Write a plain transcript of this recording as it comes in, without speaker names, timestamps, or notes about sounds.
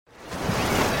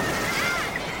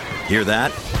Hear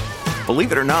that?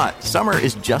 Believe it or not, summer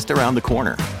is just around the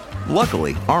corner.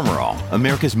 Luckily, Armor All,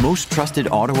 America's most trusted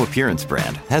auto appearance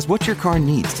brand, has what your car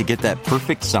needs to get that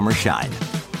perfect summer shine.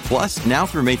 Plus, now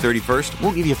through May 31st,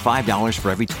 we'll give you $5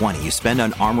 for every $20 you spend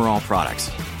on Armor All products.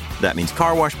 That means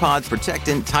car wash pods,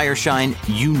 protectant, tire shine,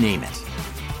 you name it.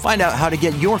 Find out how to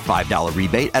get your $5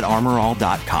 rebate at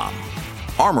armorall.com.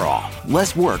 Armor All,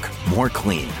 less work, more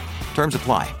clean. Terms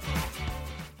apply.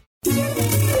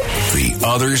 The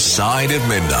Other Side of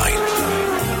Midnight.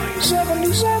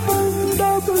 77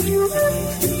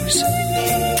 WABC.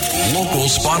 Local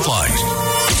Spotlight.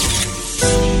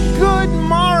 Good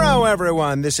morrow,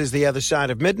 everyone. This is The Other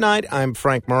Side of Midnight. I'm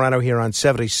Frank Morano here on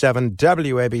 77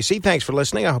 WABC. Thanks for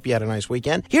listening. I hope you had a nice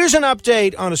weekend. Here's an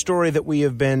update on a story that we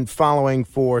have been following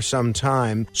for some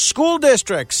time. School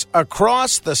districts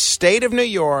across the state of New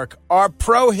York are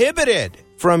prohibited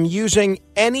from using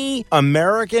any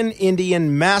American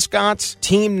Indian mascots,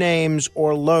 team names,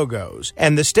 or logos.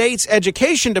 And the state's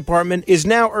education department is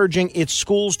now urging its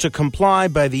schools to comply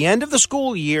by the end of the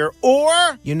school year, or,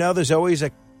 there's always a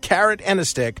carrot and a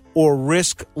stick, or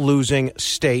risk losing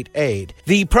state aid.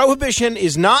 The prohibition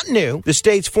is not new. The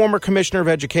state's former commissioner of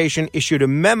education issued a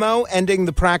memo ending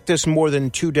the practice more than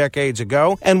 2 decades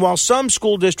ago. And while some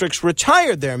school districts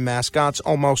retired their mascots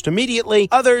almost immediately,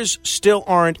 others still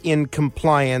aren't in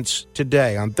compliance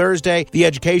today. On Thursday, the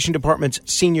education department's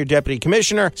senior deputy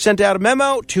commissioner sent out a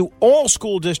memo to all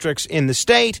school districts in the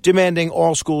state, demanding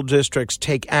all school districts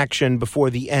take action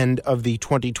before the end of the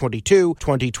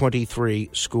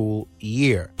 2022-2023 school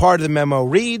year. Part of the memo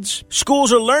reads,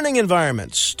 schools are learning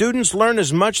environments. Students learn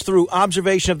as much through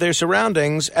observation of their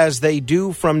surroundings as they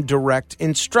do from direct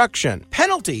instruction.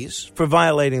 Penalties for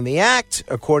violating the act,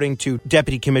 according to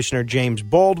Deputy Commissioner James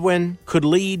Baldwin, could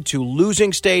lead to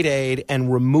losing state aid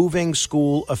and removing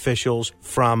school officials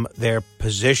from their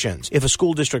positions. If a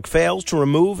school district fails to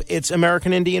remove its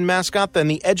American Indian mascot, then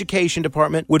the Education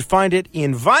Department would find it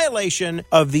in violation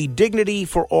of the Dignity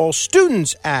for All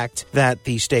Students Act that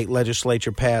the state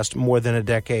legislature passed more than a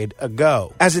decade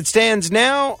ago. As it stands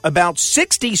now, about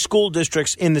 60 school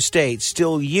districts in the state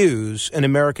still use an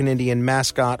American Indian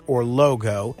mascot or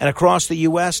logo, and across the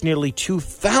U.S., nearly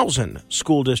 2,000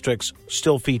 school districts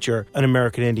still feature an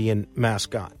American Indian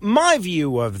mascot. My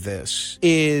view of this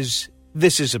is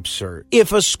absurd.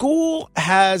 If a school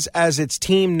has as its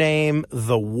team name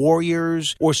the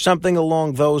Warriors or something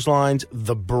along those lines,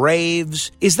 the Braves,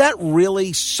 is that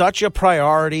really such a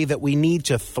priority that we need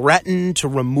to threaten to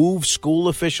remove school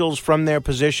officials from their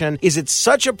position? Is it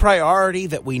such a priority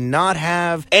that we not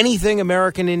have anything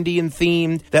American Indian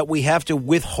themed, that we have to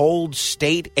withhold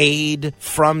state aid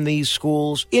from these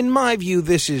schools? In my view,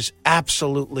 this is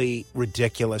absolutely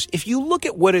ridiculous. If you look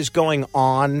at what is going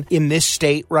on in this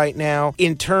state right now,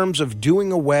 in terms of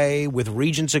doing away with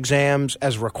Regents exams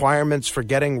as requirements for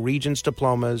getting Regents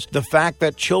diplomas, the fact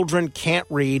that children can't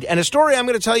read, and a story I'm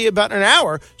going to tell you about in an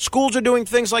hour, schools are doing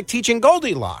things like teaching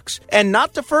Goldilocks, and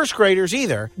not to first graders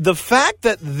either. The fact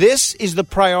that this is the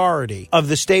priority of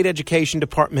the state education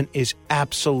department is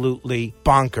absolutely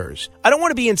bonkers. I don't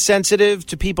want to be insensitive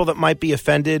to people that might be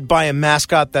offended by a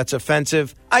mascot that's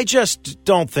offensive. I just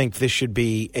don't think this should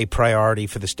be a priority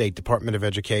for the State Department of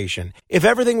Education. If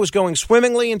everything was going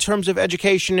swimmingly in terms of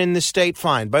education in this state,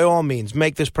 fine, by all means,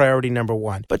 make this priority number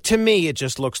one. But to me, it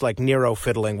just looks like Nero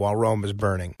fiddling while Rome is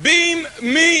burning. Beam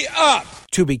me up!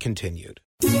 To be continued.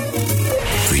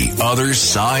 The Other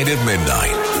Side of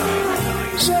Midnight.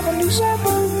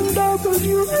 77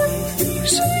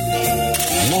 WABC.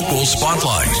 Local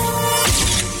Spotlight.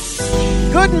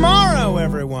 Good morrow,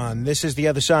 everyone. This is The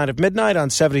Other Side of Midnight on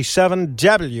 77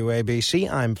 WABC.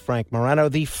 I'm Frank Morano.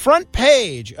 The front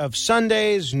page of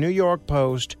Sunday's New York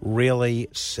Post really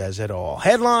says it all.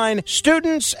 Headline,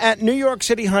 students at New York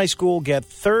City High School get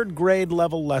third grade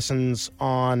level lessons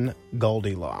on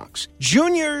Goldilocks.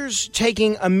 Juniors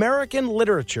taking American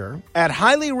literature at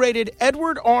highly rated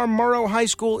Edward R. Murrow High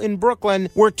School in Brooklyn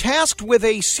were tasked with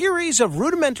a series of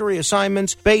rudimentary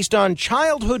assignments based on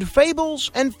childhood fables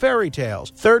and fairy tales.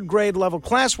 Third grade level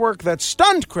classwork that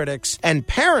stunned critics and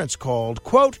parents called,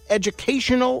 quote,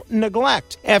 educational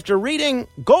neglect. After reading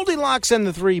Goldilocks and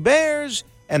the Three Bears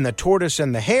and The Tortoise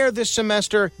and the Hare this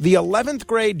semester, the 11th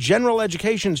grade general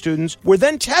education students were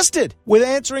then tested with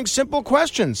answering simple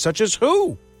questions such as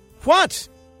who, what,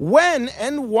 when,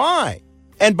 and why.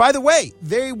 And by the way,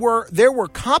 there were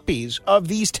copies of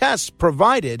these tests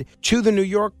provided to the New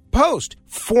York Post.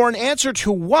 For an answer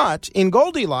to what in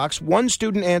Goldilocks, one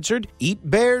student answered, eat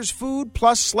bears' food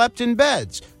plus slept in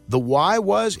beds. The why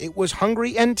was it was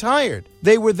hungry and tired.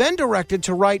 They were then directed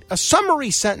to write a summary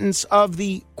sentence of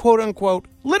the quote-unquote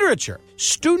literature.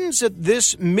 Students at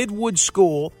this Midwood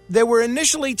school, they were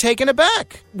initially taken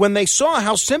aback when they saw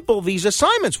how simple these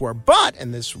assignments were. But,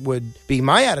 and this would be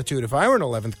my attitude if I were an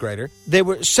 11th grader, they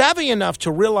were savvy enough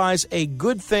to realize a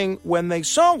good thing when they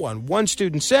saw one. One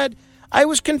student said, "I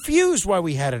was confused why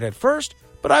we had it at first,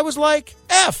 but I was like,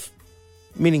 F,"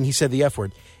 meaning he said the F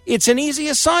word. "It's an easy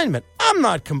assignment. I'm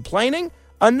not complaining."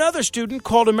 Another student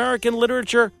called American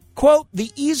literature, quote, "the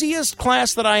easiest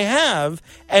class that I have,"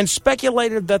 and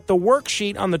speculated that the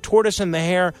worksheet on the tortoise and the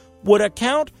hare would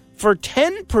account for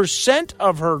 10%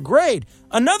 of her grade.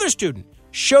 Another student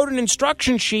showed an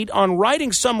instruction sheet on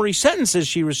writing summary sentences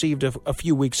she received a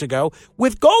few weeks ago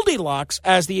with Goldilocks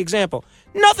as the example.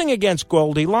 Nothing against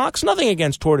Goldilocks, nothing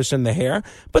against Tortoise and the Hare,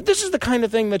 but this is the kind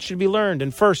of thing that should be learned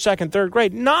in 1st, 2nd, 3rd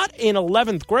grade, not in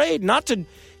 11th grade, not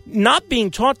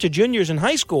being taught to juniors in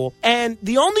high school. And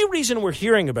the only reason we're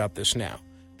hearing about this now,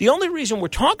 the only reason we're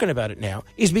talking about it now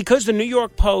is because the New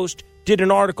York Post did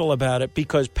an article about it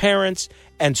because parents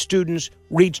and students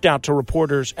reached out to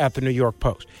reporters at the New York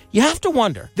Post. You have to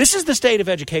wonder, this is the state of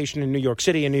education in New York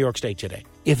City and New York State today.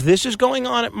 If this is going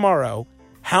on at Morrow,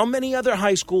 how many other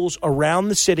high schools around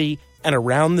the city and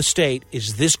around the state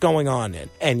is this going on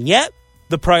in? And yet,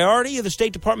 the priority of the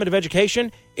State Department of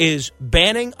Education is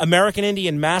banning American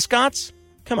Indian mascots?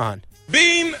 Come on.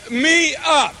 Beam me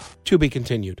up. To be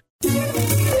continued.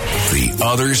 The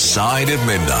Other Side of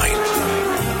Midnight.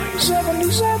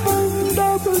 77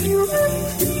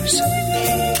 WABC.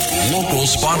 Local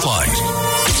Spotlight.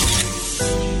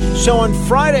 So on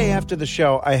Friday after the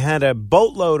show, I had a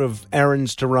boatload of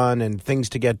errands to run and things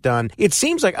to get done. It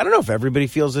seems like, I don't know if everybody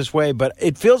feels this way, but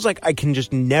it feels like I can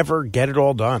just never get it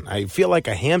all done. I feel like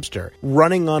a hamster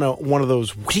running on one of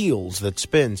those wheels that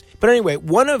spins. But anyway,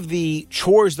 one of the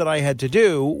chores that I had to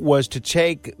do was to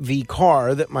take the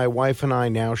car that my wife and I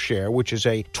now share, which is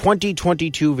a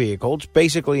 2022 vehicle. It's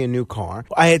basically a new car.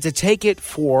 I had to take it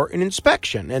for an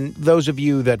inspection. And those of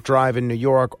you that drive in New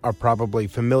York are probably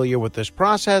familiar with this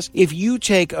process. If you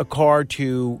take a car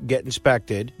to get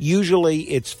inspected, usually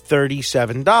it's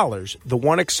 $37. The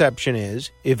one exception is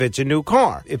if it's a new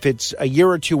car. If it's a year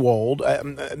or two old,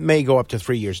 it may go up to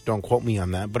 3 years, don't quote me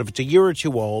on that, but if it's a year or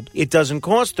two old, it doesn't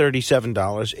cost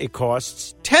 $37, it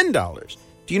costs $10.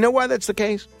 Do you know why that's the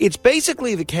case? It's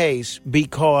basically the case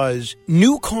because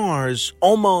new cars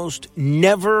almost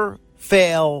never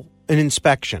fail an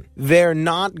inspection. They're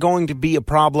not going to be a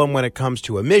problem when it comes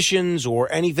to emissions or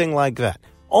anything like that.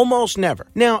 Almost never.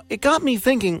 Now, it got me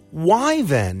thinking, why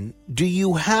then do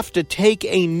you have to take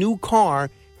a new car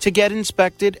to get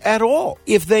inspected at all?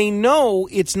 If they know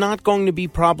it's not going to be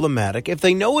problematic, if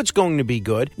they know it's going to be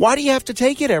good, why do you have to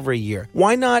take it every year?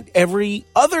 Why not every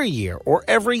other year or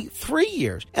every 3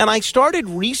 years? And I started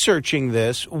researching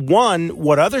this, one,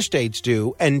 what other states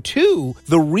do, and two,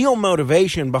 the real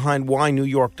motivation behind why New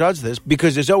York does this,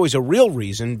 because there's always a real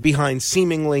reason behind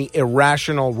seemingly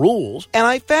irrational rules. And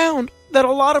I found that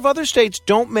a lot of other states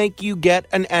don't make you get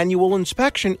an annual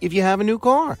inspection if you have a new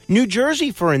car. New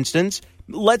Jersey, for instance,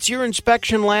 lets your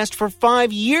inspection last for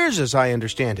 5 years, as I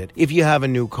understand it, if you have a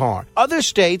new car. Other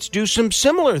states do some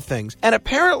similar things. And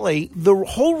apparently, the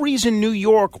whole reason New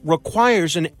York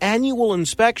requires an annual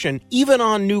inspection, even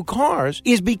on new cars,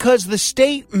 is because the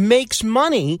state makes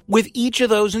money with each of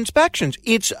those inspections.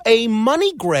 It's a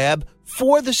money grab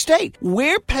for the state.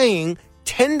 We're paying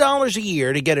 $10 a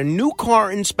year to get a new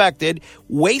car inspected,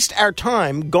 waste our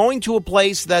time going to a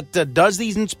place that does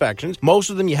these inspections.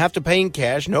 Most of them you have to pay in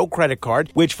cash, no credit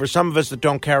card, which for some of us that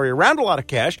don't carry around a lot of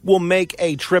cash will make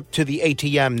a trip to the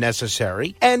ATM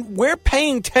necessary. And we're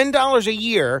paying $10 a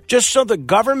year just so the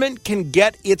government can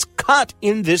get its cut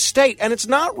in this state. And it's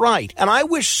not right. And I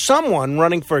wish someone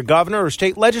running for governor or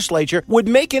state legislature would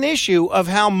make an issue of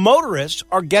how motorists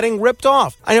are getting ripped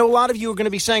off. I know a lot of you are going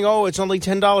to be saying, oh, it's only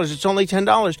 $10. It's only $10.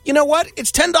 You know what?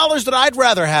 It's $10 that I'd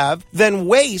rather have than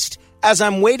waste as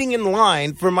I'm waiting in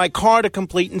line for my car to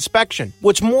complete inspection.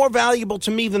 What's more valuable to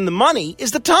me than the money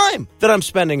is the time that I'm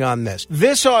spending on this.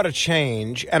 This ought to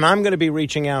change, and I'm going to be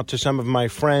reaching out to some of my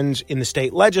friends in the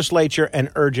state legislature and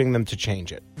urging them to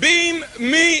change it. Beam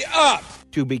me up.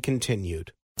 To be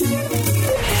continued.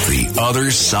 The Other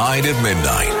Side of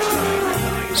Midnight.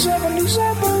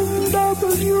 77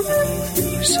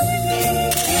 WABC.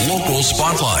 Local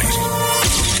Spotlight.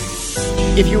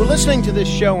 If you were listening to this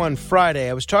show on Friday,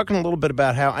 I was talking a little bit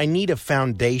about how I need a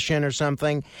foundation or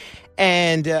something,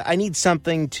 and I need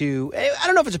something to, I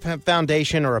don't know if it's a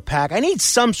foundation or a PAC, I need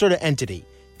some sort of entity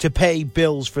to pay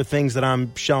bills for things that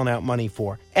I'm shelling out money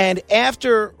for. And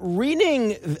after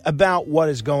reading about what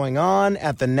is going on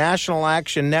at the National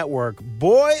Action Network,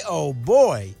 boy, oh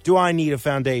boy, do I need a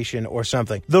foundation or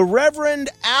something. The Reverend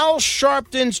Al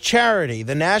Sharpton's charity,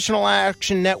 the National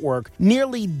Action Network,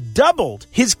 nearly doubled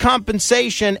his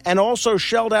compensation and also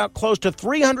shelled out close to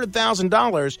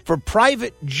 $300,000 for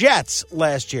private jets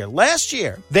last year. Last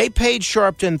year, they paid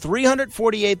Sharpton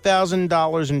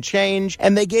 $348,000 and change,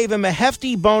 and they gave him a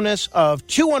hefty bonus of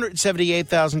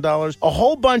 $278,000. A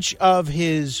whole bunch of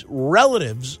his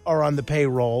relatives are on the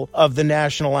payroll of the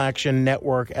National Action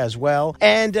Network as well.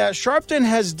 And Sharpton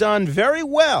has done very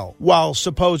well while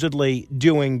supposedly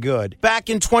doing good. Back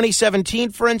in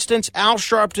 2017, for instance, Al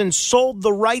Sharpton sold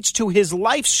the rights to his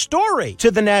life story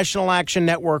to the National Action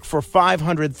Network for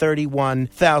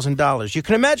 $531,000. You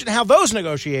can imagine how those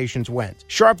negotiations went.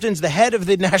 Sharpton's the head of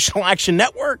the National Action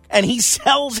Network, and he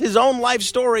sells his own life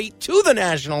story to the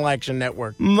National Action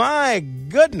Network. My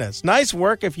goodness. Nice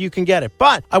work if you can get it.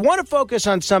 But I want to focus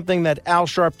on something that Al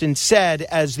Sharpton said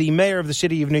as the mayor of the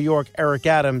city of New York, Eric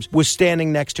Adams, was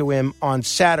standing next to him on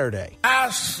Saturday. I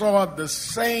saw the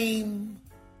same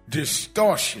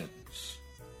distortions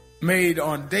made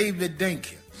on David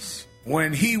Dinkins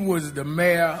when he was the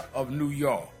mayor of New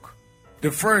York,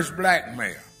 the first black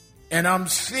mayor. And I'm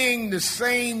seeing the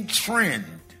same trend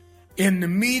in the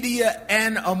media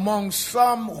and among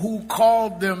some who call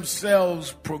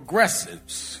themselves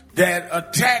progressives that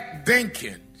attack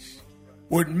Dinkins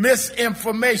with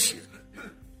misinformation,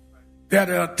 that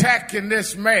are attacking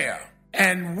this mayor.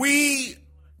 And we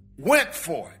went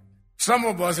for it. Some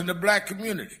of us in the black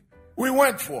community. We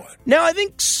went for it. Now, I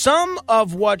think some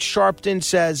of what Sharpton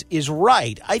says is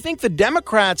right. I think the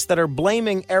Democrats that are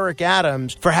blaming Eric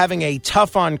Adams for having a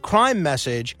tough-on-crime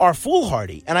message are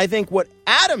foolhardy. And I think what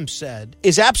Adams said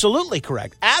is absolutely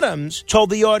correct. Adams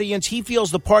told the audience he feels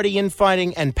the party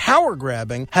infighting and power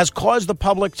grabbing has caused the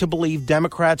public to believe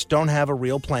Democrats don't have a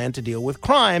real plan to deal with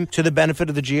crime to the benefit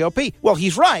of the GOP. Well,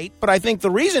 he's right, but I think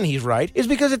the reason he's right is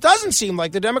because it doesn't seem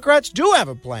like the Democrats do have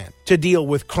a plan to deal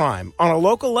with crime on a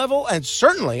local level and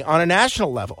certainly on a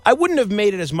national level. I wouldn't have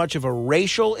made it as much of a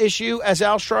racial issue as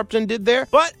Al Sharpton did there,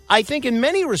 but I think in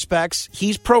many respects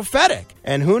he's prophetic.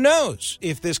 And who knows,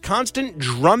 if this constant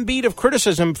drumbeat of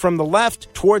criticism from the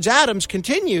left towards Adams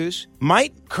continues,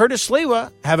 might Curtis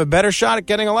Sliwa have a better shot at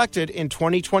getting elected in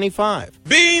 2025?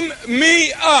 Beam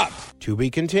me up. To be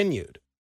continued.